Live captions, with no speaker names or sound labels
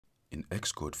In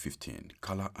Xcode 15,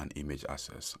 color and image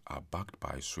assets are backed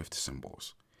by Swift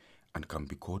symbols and can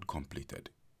be code completed.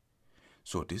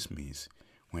 So this means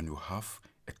when you have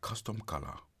a custom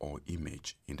color or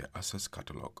image in the assets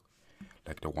catalog,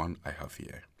 like the one I have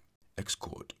here,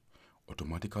 Xcode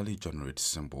automatically generates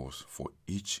symbols for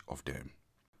each of them.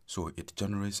 So it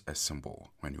generates a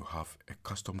symbol when you have a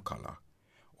custom color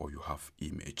or you have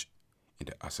image in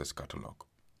the assets catalog.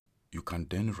 You can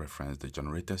then reference the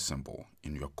generated symbol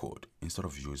in your code instead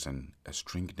of using a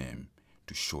string name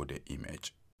to show the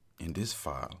image. In this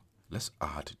file, let's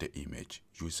add the image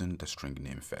using the string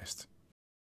name first.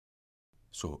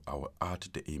 So I will add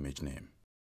the image name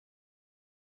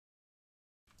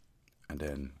and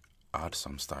then add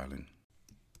some styling.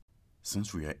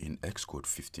 Since we are in Xcode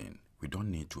 15, we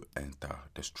don't need to enter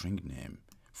the string name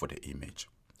for the image.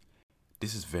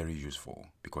 This is very useful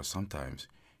because sometimes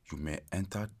you may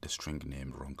enter the string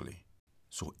name wrongly.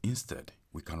 So instead,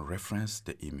 we can reference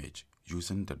the image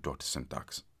using the dot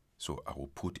syntax. So I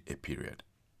will put a period.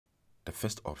 The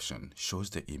first option shows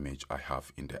the image I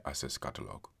have in the assets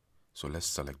catalog. So let's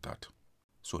select that.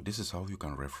 So this is how you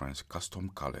can reference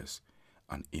custom colors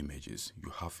and images you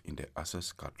have in the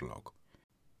assets catalog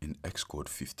in Xcode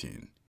 15